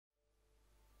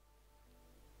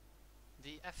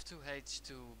The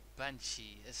F2H-2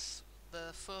 Banshee is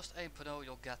the first A&O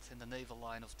you'll get in the naval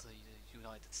line of the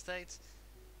United States.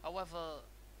 However,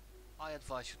 I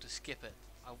advise you to skip it.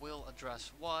 I will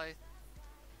address why,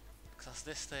 because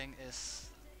this thing is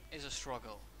a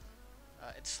struggle.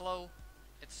 It's slow,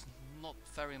 it's not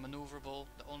very maneuverable.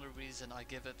 The only reason I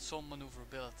give it some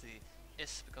maneuverability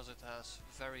is because it has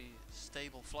very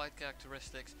stable flight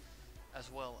characteristics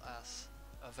as well as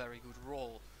a very good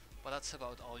roll. But that's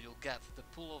about all you'll get. The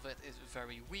pull of it is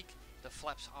very weak, the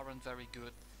flaps aren't very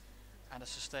good, and the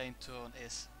sustained turn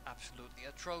is absolutely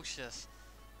atrocious.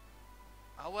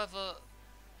 However,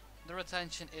 the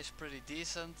retention is pretty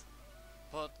decent,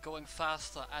 but going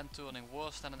faster and turning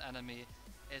worse than an enemy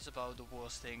is about the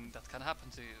worst thing that can happen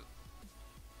to you.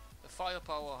 The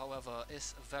firepower, however,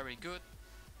 is very good.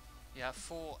 You have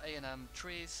 4 A&M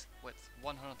trees with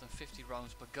 150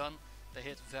 rounds per gun. They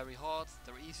hit very hard,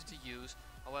 they're easy to use.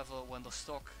 However, when they're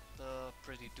stock, they're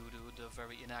pretty doo-doo, they're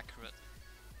very inaccurate.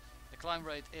 The climb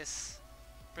rate is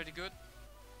pretty good.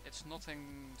 It's nothing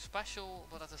special,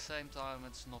 but at the same time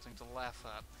it's nothing to laugh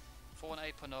at. For an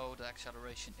A&O, the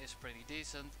acceleration is pretty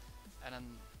decent, and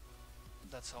then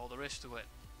that's all there is to it.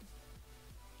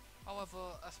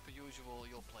 However, as per usual,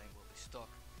 your plane will be stuck.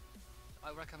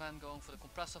 I recommend going for the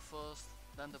compressor first,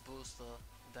 then the booster,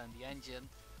 then the engine,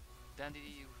 then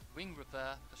the wing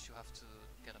repair, because you have to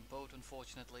get them both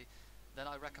unfortunately. Then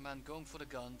I recommend going for the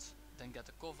guns, then get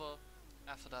the cover.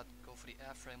 After that, go for the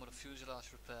airframe or the fuselage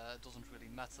repair. It doesn't really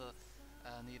matter,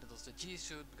 neither does the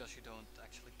G-suit, because you don't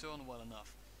actually turn well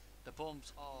enough. The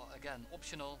bombs are again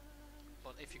optional,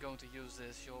 but if you're going to use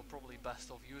this, you're probably best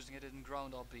off using it in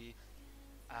ground RB,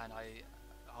 and I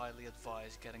highly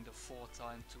advise getting the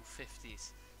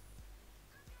 4x250s.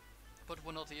 But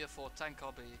we're not here for tank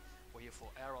RB, we're here for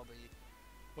air RB,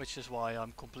 which is why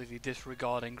I'm completely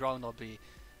disregarding ground RB.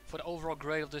 For the overall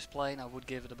grade of this plane, I would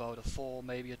give it about a 4,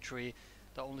 maybe a 3.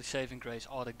 The only saving grades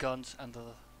are the guns and the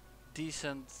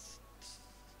decent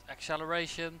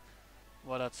acceleration.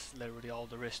 Well, that's literally all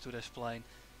there is to this plane.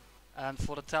 And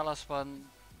for the talisman,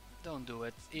 don't do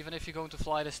it. Even if you're going to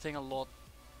fly this thing a lot,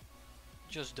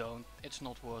 just don't. It's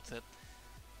not worth it.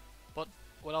 But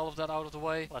with all of that out of the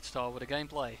way, let's start with the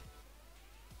gameplay.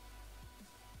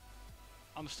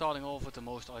 I'm starting off with the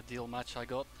most ideal match I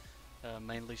got.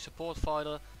 Mainly support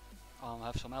fighter. I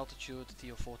have some altitude, the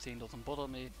TO-14 doesn't bother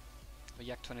me. A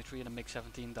Yak-23 and a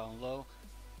MiG-17 down low.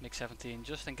 MiG-17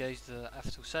 just engaged the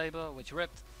F2 Sabre, which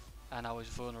ripped, and now is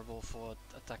vulnerable for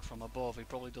attack from above. He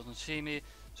probably doesn't see me,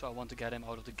 so I want to get him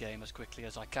out of the game as quickly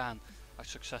as I can. I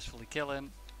successfully kill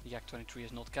him. The Yak-23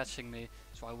 is not catching me,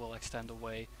 so I will extend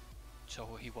away so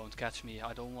he won't catch me.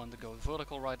 I don't want to go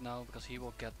vertical right now, because he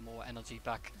will get more energy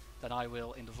back than I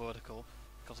will in the vertical,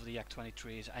 because of the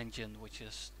Yak-23's engine, which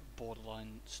is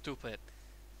borderline stupid.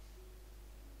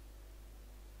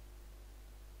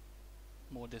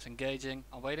 More disengaging.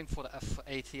 I'm waiting for the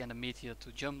F-80 and the Meteor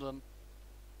to jump them,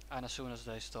 and as soon as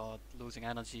they start losing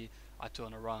energy, I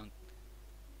turn around.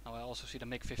 Now I also see the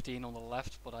MiG-15 on the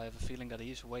left, but I have a feeling that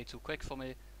he's way too quick for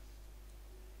me,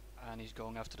 and he's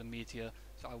going after the Meteor,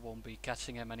 so I won't be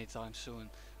catching him anytime soon.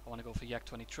 I want to go for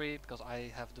Yak-23 because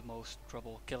I have the most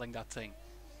trouble killing that thing.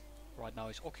 Right now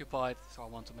he's occupied, so I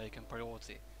want to make him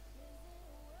priority.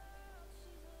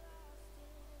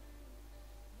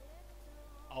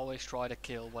 Always try to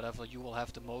kill whatever you will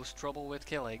have the most trouble with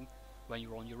killing when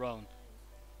you're on your own.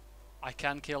 I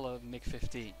can kill a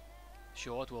MiG-15.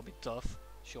 Sure, it will be tough,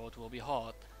 sure it will be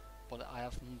hard, but I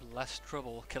have less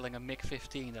trouble killing a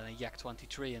MiG-15 than a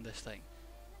Yak-23 in this thing.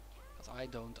 Because I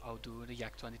don't outdo the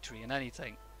Yak-23 in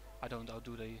anything. I don't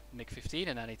outdo the MiG-15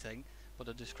 in anything, but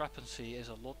the discrepancy is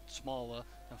a lot smaller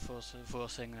than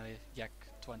versing a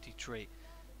Yak-23.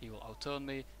 He will outturn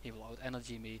me, he will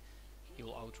out-energy me, he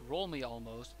will outroll me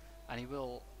almost, and he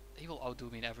will outdo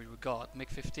me in every regard.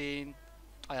 MiG-15,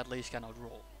 I at least can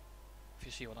outroll, if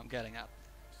you see what I'm getting at.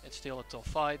 It's still a tough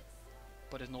fight,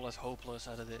 but it's not as hopeless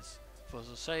as it is.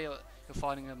 Versus say you're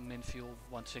fighting a min-fuel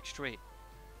 163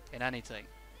 in anything,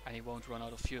 and he won't run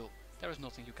out of fuel. There is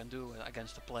nothing you can do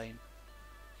against the plane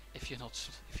if you're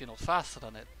not faster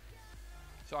than it.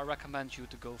 So I recommend you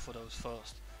to go for those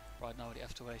first. Right now the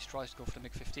F2H tries to go for the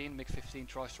MiG-15. MiG-15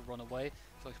 tries to run away,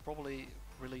 so he's probably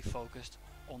really focused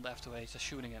on the F2H that's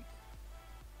shooting him.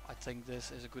 I think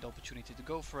this is a good opportunity to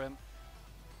go for him,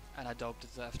 and I doubt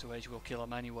that the F2H will kill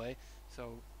him anyway,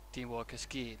 so teamwork is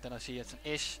key. Then I see it's an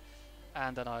ish,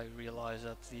 and then I realize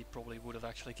that he probably would have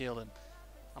actually killed him.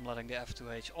 I'm letting the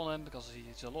F2H on him because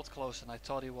he's a lot closer than I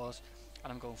thought he was,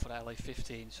 and I'm going for the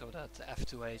LA-15 so that the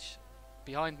F2H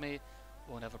behind me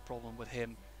won't have a problem with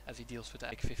him as he deals with the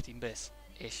MiG-15 bis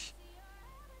ish.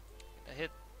 The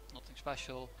hit Nothing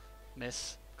special.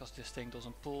 Miss, because this thing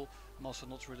doesn't pull. I'm also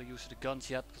not really used to the guns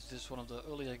yet, because this is one of the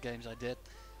earlier games I did.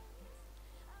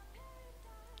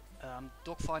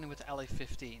 Dogfighting with the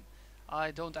LA-15.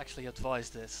 I don't actually advise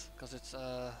this, because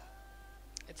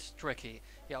it's tricky.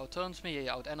 He out-turns me, he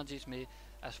out-energies me,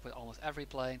 as with almost every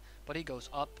plane, but he goes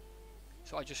up,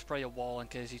 so I just spray a wall in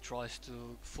case he tries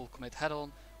to full commit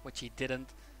head-on, which he didn't,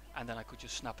 and then I could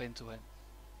just snap into him.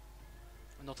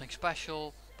 Nothing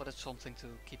special, but it's something to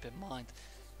keep in mind.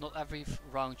 Not every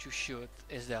round you shoot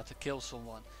is there to kill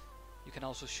someone. You can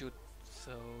also shoot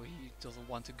so he doesn't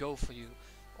want to go for you,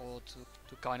 or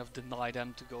to kind of deny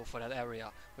them to go for that area,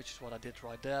 which is what I did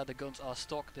right there. The guns are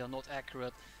stock, they are not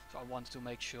accurate, so I wanted to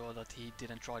make sure that he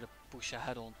didn't try to push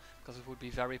ahead on, because it would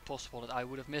be very possible that I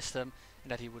would have missed him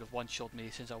and that he would have one-shot me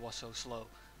since I was so slow.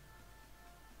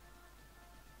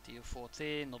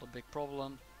 TU-14, not a big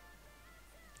problem.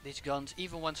 These guns,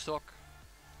 even when stock,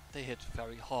 they hit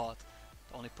very hard.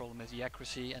 The only problem is the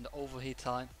accuracy and the overheat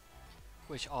time,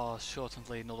 which are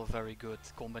certainly not a very good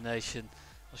combination.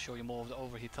 I'll show you more of the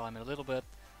overheat time in a little bit,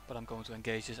 but I'm going to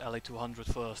engage this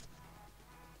LA-200 first.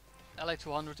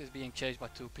 LA-200 is being chased by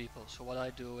two people, so what I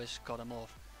do is cut him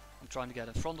off. I'm trying to get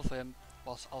in front of him,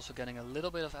 whilst also getting a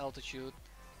little bit of altitude,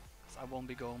 because I won't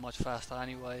be going much faster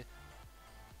anyway.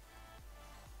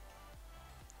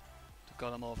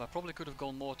 Cut him off. I probably could have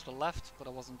gone more to the left, but I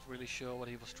wasn't really sure what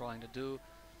he was trying to do,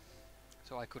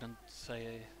 so I couldn't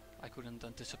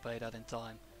anticipate that in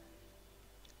time.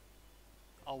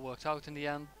 All worked out in the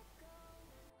end.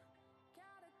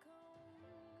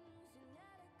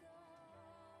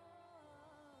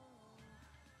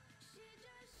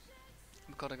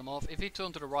 I'm cutting him off. If he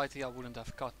turned to the right here, I wouldn't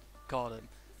have caught him,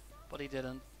 but he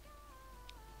didn't,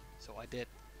 so I did.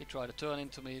 He tried to turn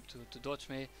into me to dodge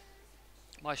me.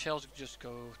 My shells just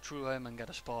go through him and get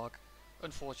a spark,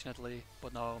 unfortunately,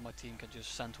 but now my team can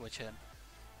just sandwich him.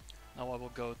 Now I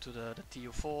will go to the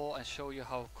TU-4 and show you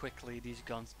how quickly these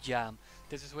guns jam.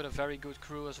 This is with a very good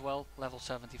crew as well, level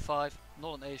 75,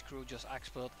 not an ace crew, just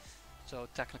expert, so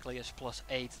technically it's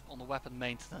 +8 on the weapon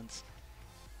maintenance.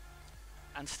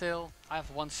 And still, I have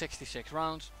 166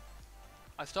 rounds,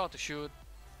 I start to shoot,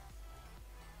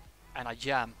 and I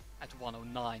jam at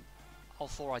 109. All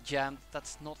 4 are jammed,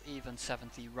 that's not even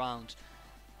 70 rounds.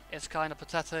 It's kind of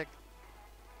pathetic,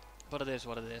 but it is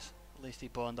what it is. At least he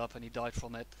burned up and he died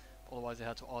from it, otherwise they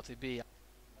had to RTB.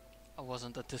 I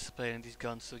wasn't anticipating these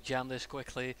guns to jam this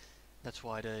quickly, that's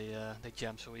why they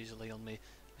jam so easily on me.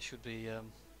 I should be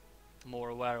more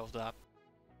aware of that.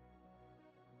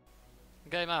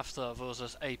 Game after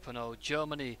versus A.0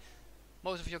 Germany.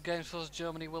 Most of your games versus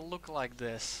Germany will look like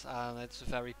this, and it's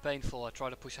very painful. I try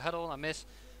to push ahead on, I miss.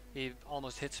 He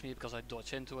almost hits me because I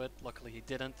dodge into it, luckily he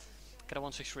didn't. Get a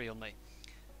 163 on me.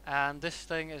 And this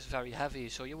thing is very heavy,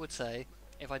 so you would say,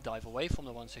 if I dive away from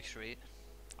the 163,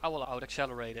 I will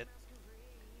out-accelerate it.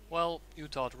 Well, you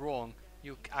thought wrong.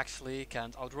 You actually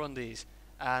can't outrun these.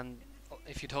 And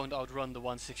if you don't outrun the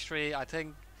 163, I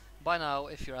think by now,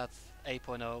 if you're at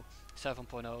 8.0,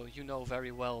 7.0, you know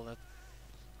very well that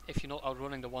if you're not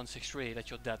outrunning the 163, that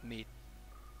you're dead meat.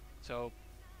 So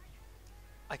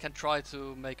I can try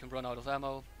to make him run out of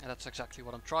ammo, and that's exactly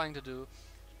what I'm trying to do.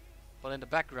 But in the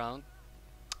background,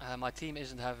 my team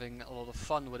isn't having a lot of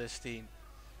fun with this team,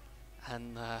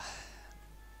 and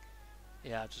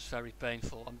yeah, it's just very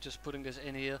painful. I'm just putting this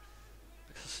in here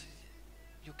because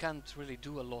you can't really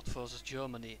do a lot versus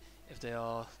Germany if they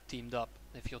are teamed up,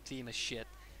 if your team is shit,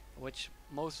 which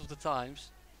most of the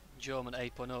times German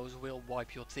 8.0s will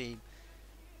wipe your team.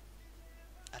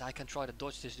 And I can try to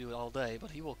dodge this dude all day,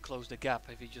 but he will close the gap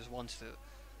if he just wants to.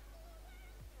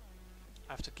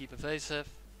 I have to keep evasive.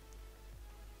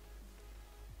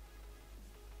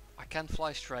 I can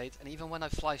fly straight, and even when I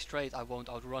fly straight I won't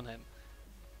outrun him.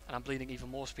 And I'm bleeding even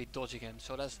more speed dodging him,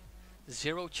 so there's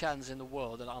zero chance in the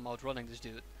world that I'm outrunning this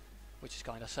dude, which is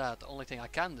kinda sad. The only thing I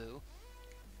can do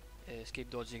is keep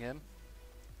dodging him.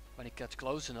 When he gets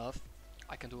close enough,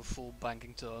 I can do a full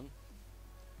banking turn,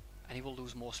 and he will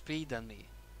lose more speed than me.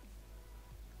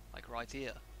 Like right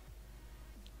here.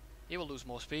 He will lose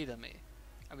more speed than me,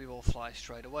 and we will fly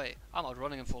straight away. I'm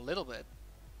outrunning him for a little bit,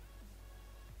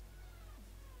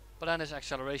 but then his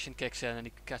acceleration kicks in and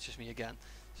he catches me again.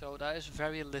 So there is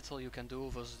very little you can do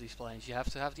versus these planes. You have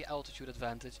to have the altitude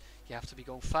advantage, you have to be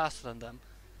going faster than them,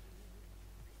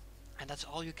 and that's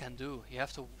all you can do. You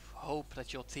have to hope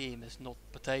that your team is not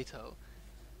potato,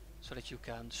 so that you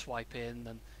can swipe in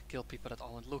and kill people that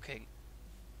aren't looking.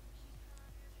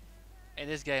 In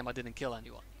this game I didn't kill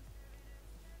anyone.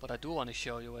 What I do want to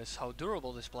show you is how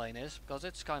durable this plane is, because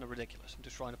it's kind of ridiculous. I'm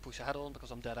just trying to push ahead on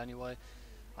because I'm dead anyway.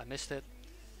 I missed it.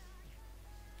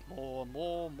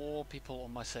 More people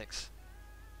on my 6.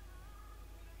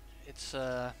 It's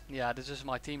yeah, this is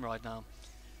my team right now.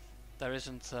 There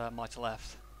isn't much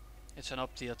left. It's an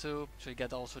up tier 2, so you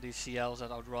get also these CLs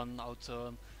that outrun,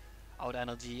 outturn, out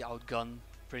energy, outgun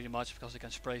pretty much because they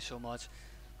can spray so much.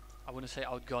 I wouldn't say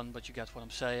outgun, but you get what I'm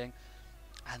saying.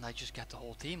 And I just get the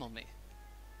whole team on me.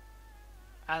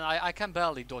 And I can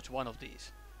barely dodge one of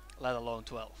these, let alone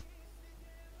 12.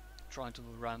 Trying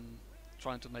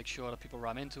to make sure that people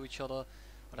ram into each other,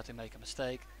 or that they make a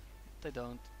mistake. They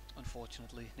don't,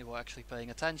 unfortunately. They were actually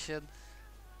paying attention.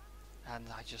 And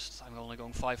I'm only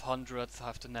going 500,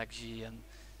 have to neck G, and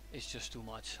it's just too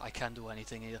much. I can't do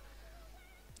anything here.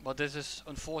 But this is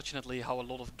unfortunately how a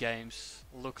lot of games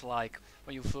look like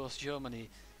when you first Germany,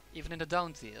 even in the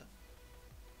down tier.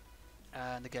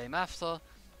 And the game after,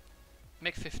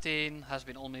 MiG-15 has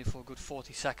been on me for a good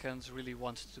 40 seconds, really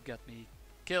wants to get me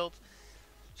killed,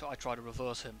 so I try to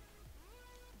reverse him.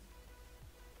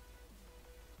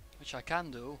 Which I can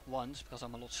do once, because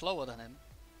I'm a lot slower than him.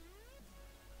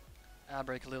 Air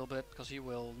brake a little bit, because he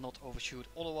will not overshoot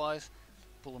otherwise.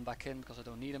 Pull him back in, because I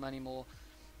don't need him anymore.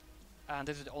 And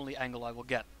this is the only angle I will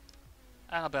get.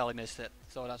 And I barely missed it,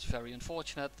 so that's very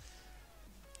unfortunate.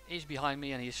 He's behind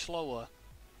me and he's slower.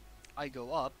 I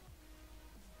go up.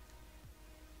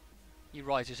 He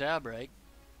rides his air brake.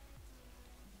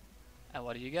 And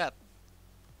what do you get?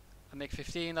 A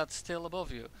MiG-15 that's still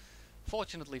above you.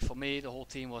 Fortunately for me, the whole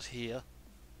team was here.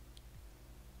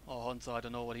 Or Hunter, I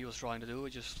don't know what he was trying to do,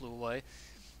 he just flew away.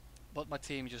 But my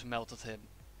team just melted him.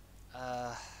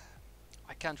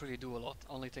 I can't really do a lot.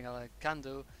 Only thing I can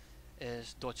do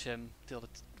is dodge him till the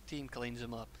team cleans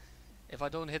him up. If I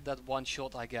don't hit that one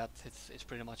shot I get, it's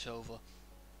pretty much over.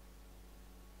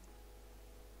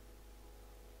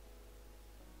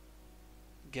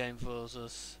 Game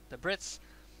versus the Brits.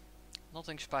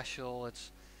 Nothing special.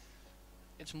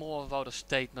 It's more about a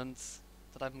statement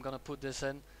that I'm gonna put this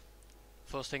in.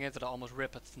 First thing is that I almost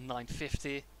rip at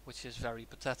 950, which is very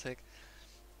pathetic.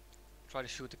 Try to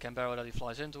shoot the Canberra that he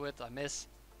flies into it, I miss.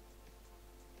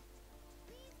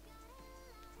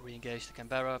 Re-engage the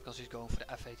Canberra because he's going for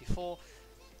the F-84.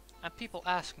 And people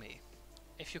ask me,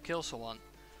 if you kill someone,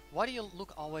 why do you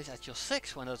look always at your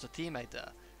 6 when there's a teammate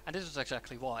there? And this is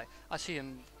exactly why. I see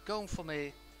him going for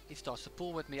me, he starts to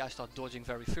pull with me, I start dodging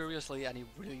very furiously and he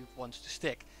really wants to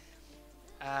stick.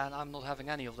 And I'm not having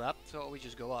any of that, so we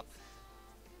just go up.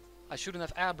 I shouldn't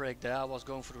have air brake there, I was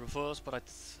going for the reverse, but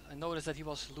I noticed that he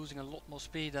was losing a lot more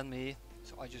speed than me,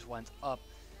 so I just went up.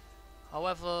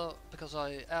 However, because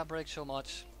I air brake so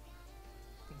much,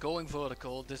 going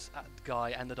vertical, this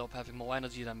guy ended up having more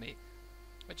energy than me,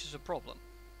 which is a problem.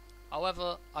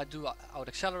 However, I do out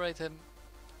accelerate him.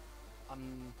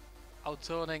 Out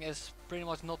turning is pretty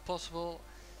much not possible.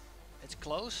 It's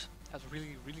close, at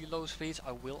really low speeds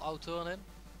I will out turn him.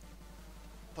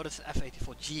 But it's an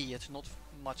F-84G, it's not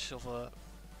much of a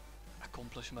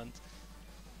accomplishment.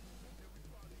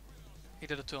 He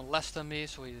did a turn less than me,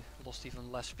 so he lost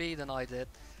even less speed than I did,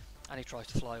 and he tries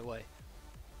to fly away.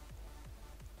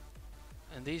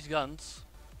 And these guns,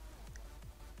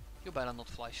 you better not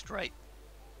fly straight.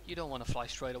 You don't want to fly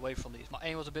straight away from these. My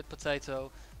aim was a bit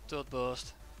potato, third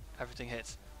burst, everything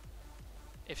hits.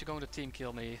 If you're going to team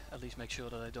kill me, at least make sure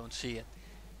that I don't see it.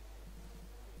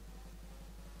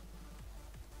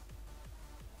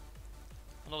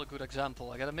 Another good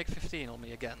example, I get a MiG-15 on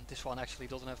me again. This one actually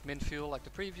doesn't have min fuel like the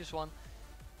previous one,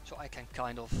 so I can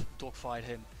kind of dogfight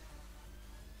him.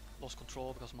 Lost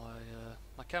control because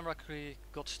my camera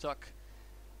got stuck.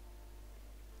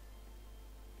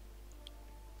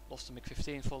 Lost the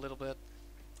MiG-15 for a little bit.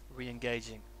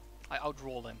 Re-engaging. I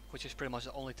outroll him, which is pretty much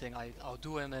the only thing I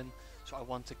outdo him in, so I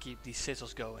want to keep these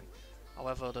scissors going.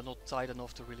 However, they're not tight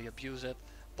enough to really abuse it,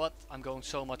 but I'm going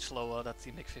so much slower that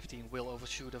the MiG-15 will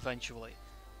overshoot eventually.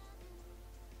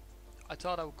 I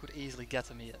thought I could easily get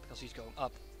him here because he's going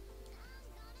up.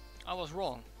 I was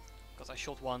wrong, because I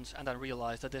shot once and then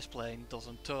realized that this plane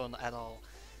doesn't turn at all.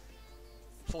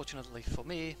 Fortunately for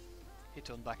me, he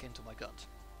turned back into my guns.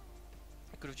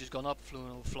 I could have just gone up,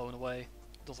 flown away,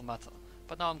 doesn't matter.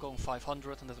 But now I'm going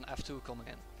 500 and there's an F2 coming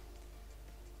in.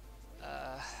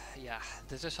 Yeah,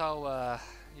 this is how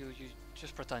you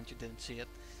just pretend you didn't see it.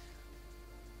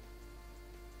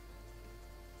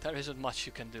 There isn't much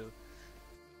you can do.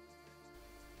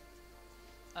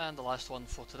 And the last one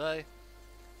for today.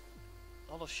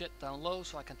 A lot of shit down low,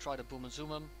 so I can try to boom and zoom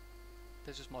him.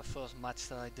 This is my first match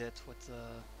that I did with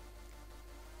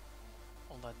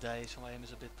on that day, so my aim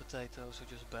is a bit potato, so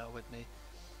just bear with me.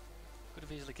 Could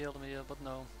have easily killed him here, but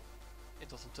no, it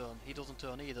doesn't turn. He doesn't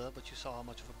turn either, but you saw how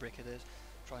much of a brick it is.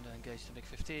 Trying to engage the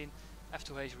MiG-15.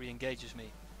 F2H re-engages me,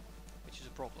 which is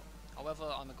a problem.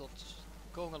 However,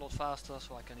 going a lot faster,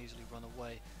 so I can easily run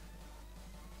away,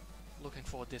 looking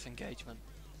for a disengagement,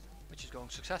 which is going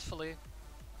successfully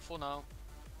for now.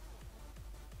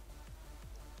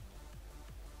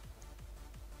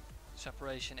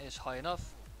 Separation is high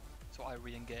enough, so I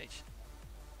re-engage.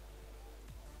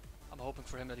 I'm hoping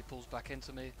for him that he pulls back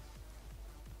into me,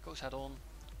 goes head on,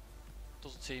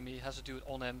 doesn't see me, has a dude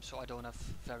on him, so I don't have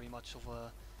very much of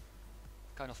a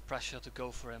kind of pressure to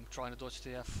go for him, trying to dodge the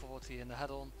F40 in the head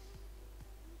on.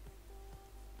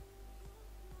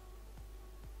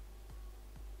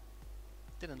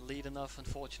 Didn't lead enough,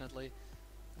 unfortunately.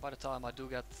 By the time I do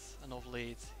get enough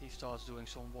lead, he starts doing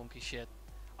some wonky shit.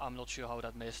 I'm not sure how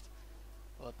that missed,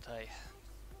 but hey,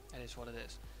 it is what it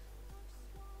is.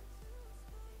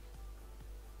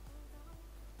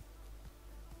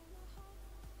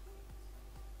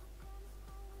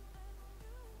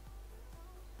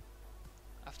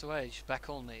 F2H back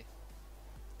on me.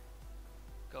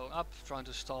 Going up, trying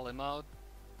to stall him out,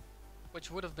 which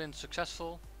would have been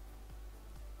successful,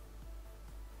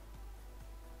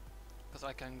 because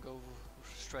I can go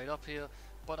straight up here,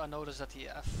 but I notice that the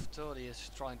F30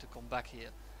 is trying to come back here,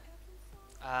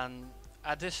 and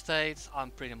at this stage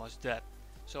I'm pretty much dead.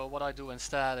 So what I do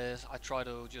instead is I try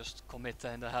to just commit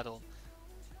in the head on.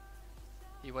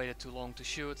 He waited too long to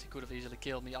shoot, he could have easily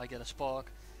killed me. I get a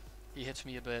spark, he hits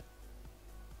me a bit.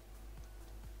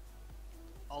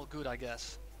 All good, I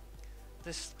guess.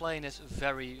 This plane is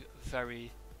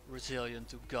very resilient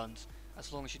to guns,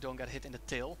 as long as you don't get hit in the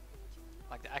tail,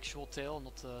 like the actual tail,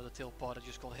 not the tail part that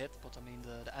just got hit, but I mean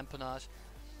the empennage.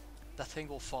 That thing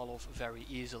will fall off very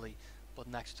easily, but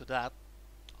next to that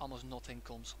almost nothing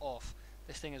comes off.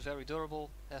 This thing is very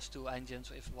durable, has 2 engines,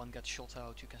 so if one gets shot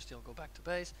out you can still go back to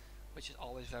base, which is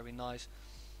always very nice.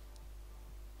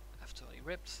 F30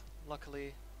 ripped,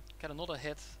 luckily. Get another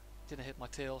hit, didn't hit my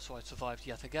tail, so I survived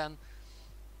yet again.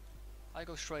 I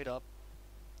go straight up,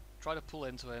 try to pull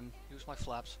into him, use my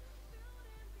flaps.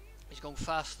 He's going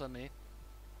faster than me,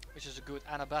 which is a good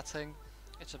and a bad thing.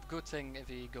 It's a good thing if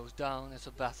he goes down, it's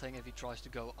a bad thing if he tries to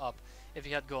go up. If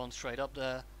he had gone straight up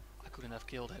there, I couldn't have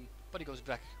killed him, but he goes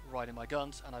back right in my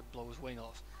guns and I blow his wing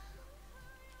off.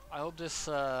 I hope this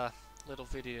little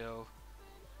video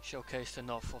showcased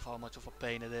enough of how much of a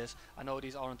pain it is. I know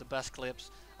these aren't the best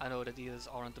clips, I know that these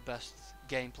aren't the best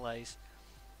gameplays,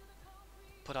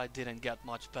 but I didn't get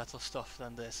much better stuff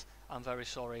than this. I'm very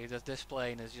sorry, this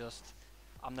plane is just,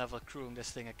 I'm never crewing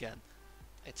this thing again.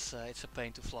 It's a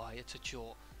pain to fly, it's a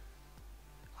chore.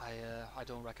 I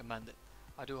don't recommend it.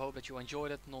 I do hope that you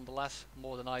enjoyed it nonetheless,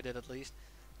 more than I did at least,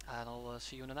 and I'll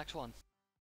see you in the next one.